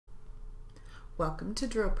Welcome to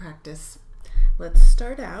drill practice. Let's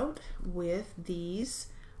start out with these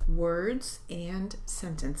words and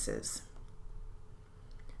sentences.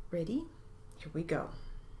 Ready? Here we go.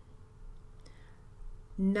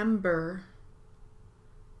 Number,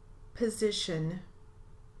 position,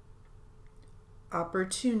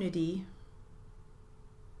 opportunity,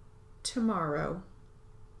 tomorrow.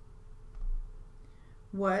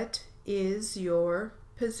 What is your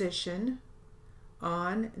position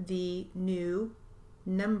on the new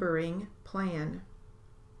numbering plan?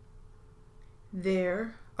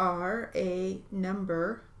 There are a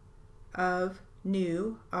number of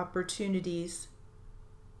new opportunities.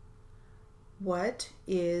 What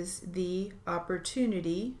is the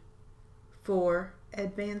opportunity for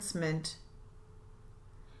advancement?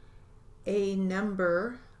 A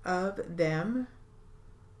number of them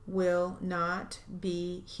will not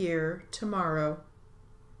be here tomorrow.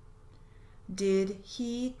 Did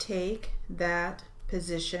he take that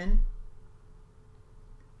position?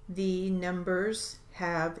 The numbers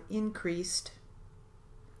have increased.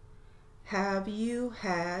 Have you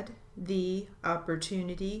had the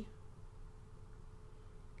opportunity?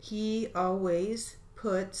 He always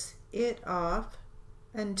puts it off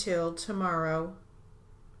until tomorrow.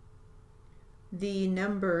 The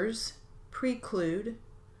numbers preclude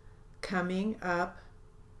coming up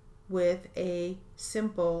with a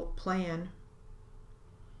simple plan.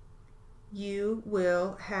 You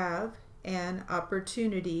will have an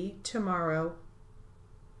opportunity tomorrow.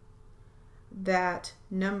 That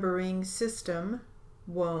numbering system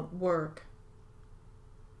won't work.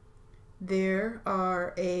 There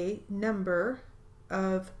are a number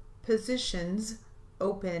of positions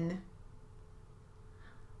open.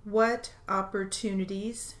 What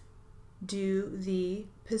opportunities do the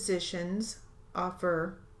positions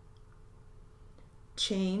offer?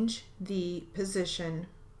 Change the position.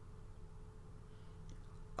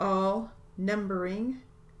 All numbering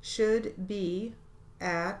should be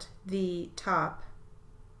at the top.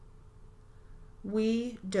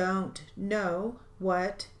 We don't know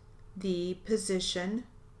what the position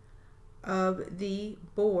of the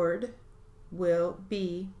board will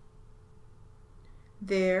be.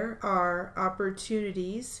 There are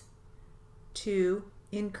opportunities to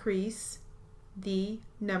increase the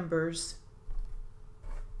numbers.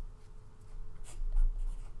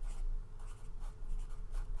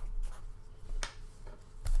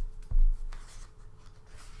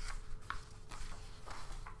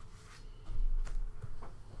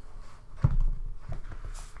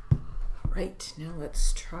 Right, now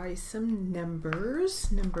let's try some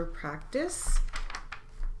numbers, number practice.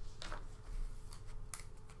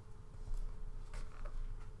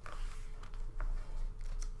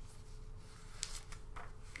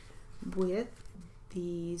 With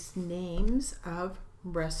these names of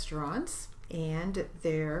restaurants and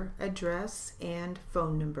their address and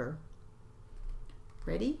phone number.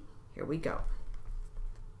 Ready? Here we go.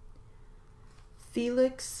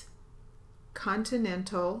 Felix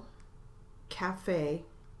Continental Cafe,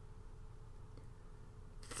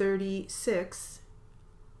 36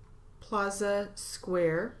 Plaza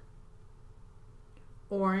Square,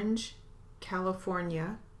 Orange,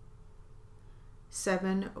 California,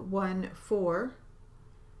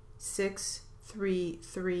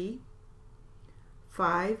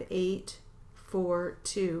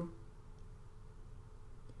 714-633-5842.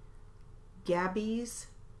 Gabby's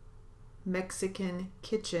Mexican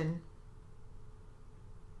Kitchen,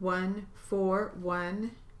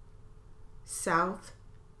 141 South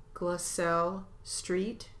Glassell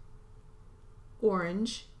Street,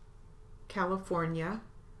 Orange, California,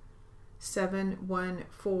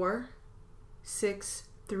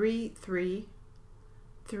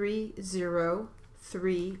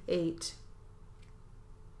 714-633-3038.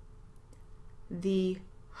 The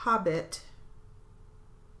Hobbit,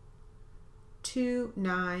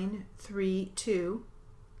 2932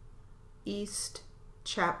 East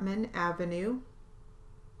Chapman Avenue,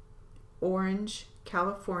 Orange,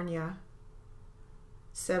 California,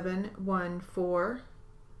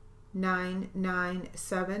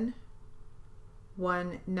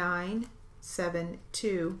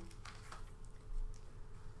 714-997-1972.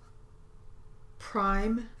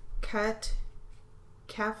 Prime Cut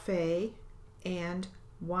Cafe and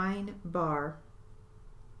Wine Bar,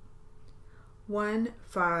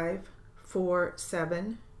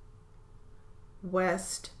 1547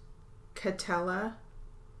 West Catella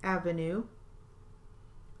Avenue,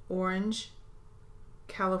 Orange,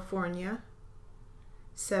 California,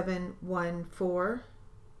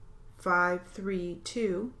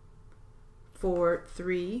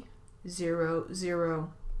 714-532-4300.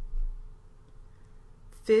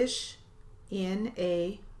 Fish in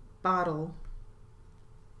a bottle.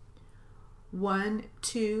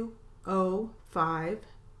 1205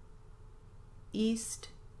 East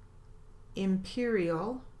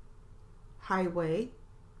Imperial Highway,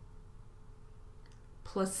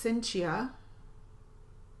 Placentia,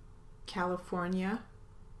 California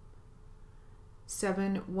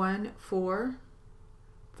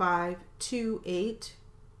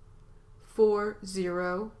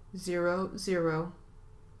 714-528-4000.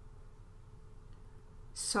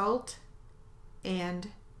 Salt and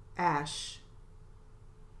Ash,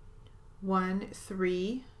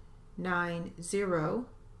 1390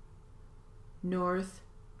 North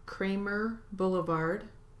Kramer Boulevard,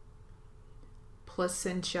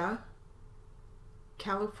 Placentia,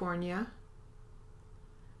 California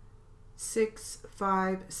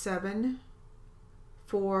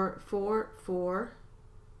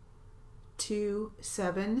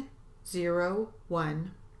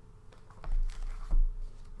 657-444-2701.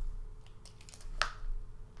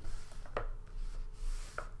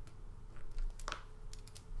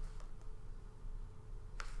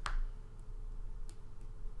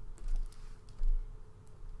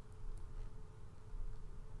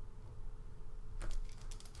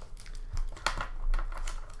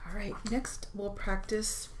 All right, next we'll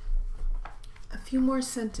practice a few more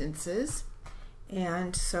sentences.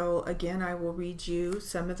 And so again, I will read you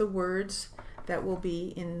some of the words that will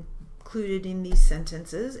be included in these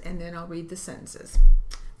sentences, and then I'll read the sentences.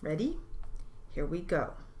 Ready? Here we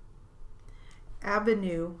go.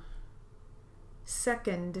 Avenue,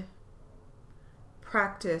 second,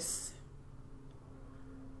 practice,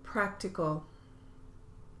 practical.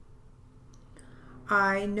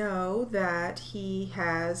 I know that he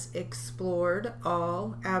has explored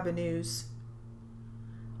all avenues.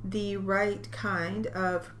 The right kind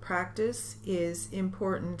of practice is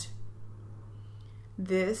important.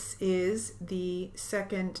 This is the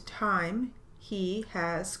second time he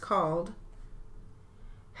has called.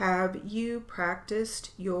 Have you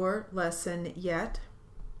practiced your lesson yet?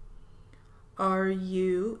 Are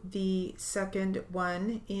you the second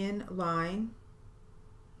one in line?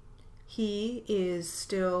 He is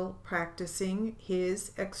still practicing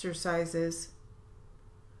his exercises.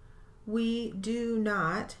 We do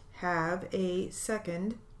not have a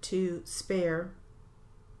second to spare.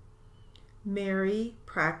 Mary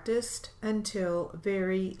practiced until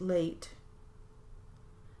very late.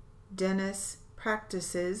 Dennis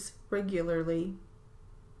practices regularly.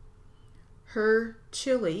 Her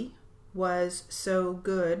chili was so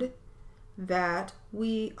good that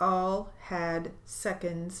we all had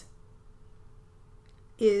seconds.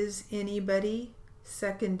 Is anybody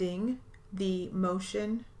seconding the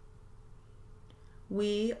motion?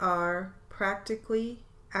 We are practically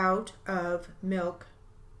out of milk.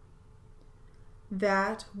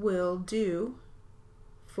 That will do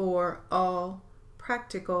for all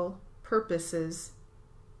practical purposes.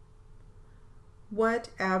 What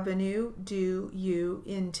avenue do you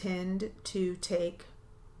intend to take?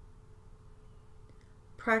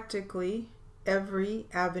 Practically every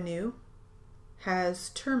avenue has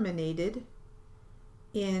terminated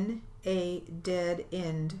in a dead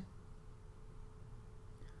end.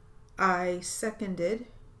 I seconded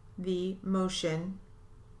the motion.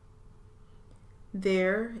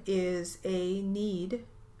 There is a need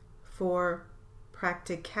for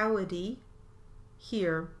practicality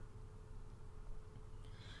here.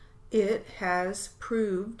 It has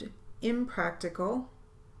proved impractical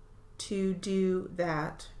to do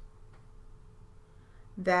that.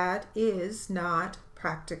 That is not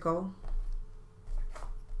practical.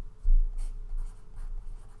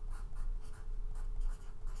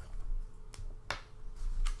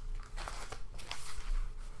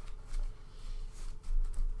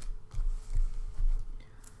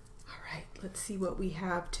 All right, let's see what we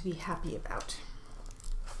have to be happy about.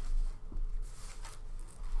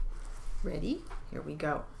 Ready? Here we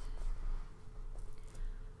go.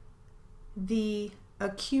 The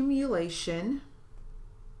accumulation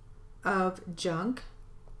of junk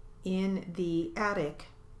in the attic.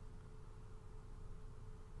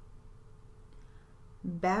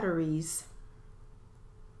 Batteries.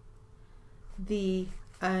 The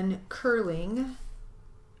uncurling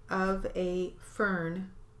of a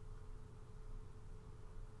fern.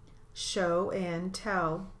 Show and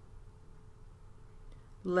tell.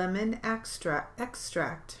 Lemon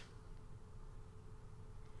extract.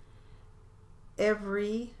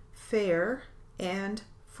 Every fair and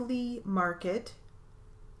flea market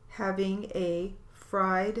having a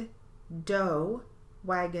fried dough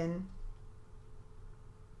wagon.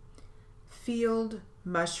 Field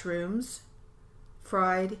mushrooms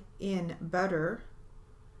fried in butter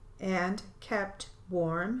and kept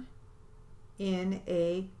warm in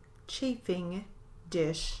a chafing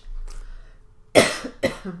dish.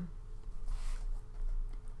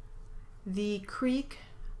 The creak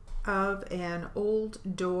of an old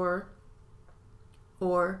door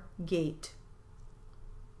or gate.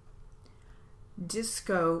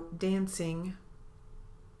 Disco dancing.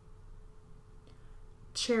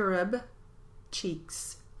 Cherub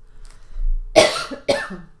cheeks.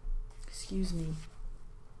 Excuse me.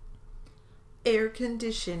 Air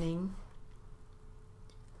conditioning.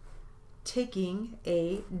 Taking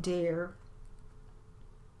a dare.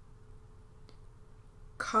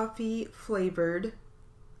 Coffee flavored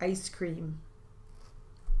ice cream.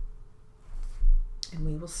 And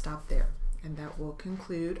we will stop there, and that will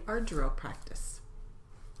conclude our drill practice.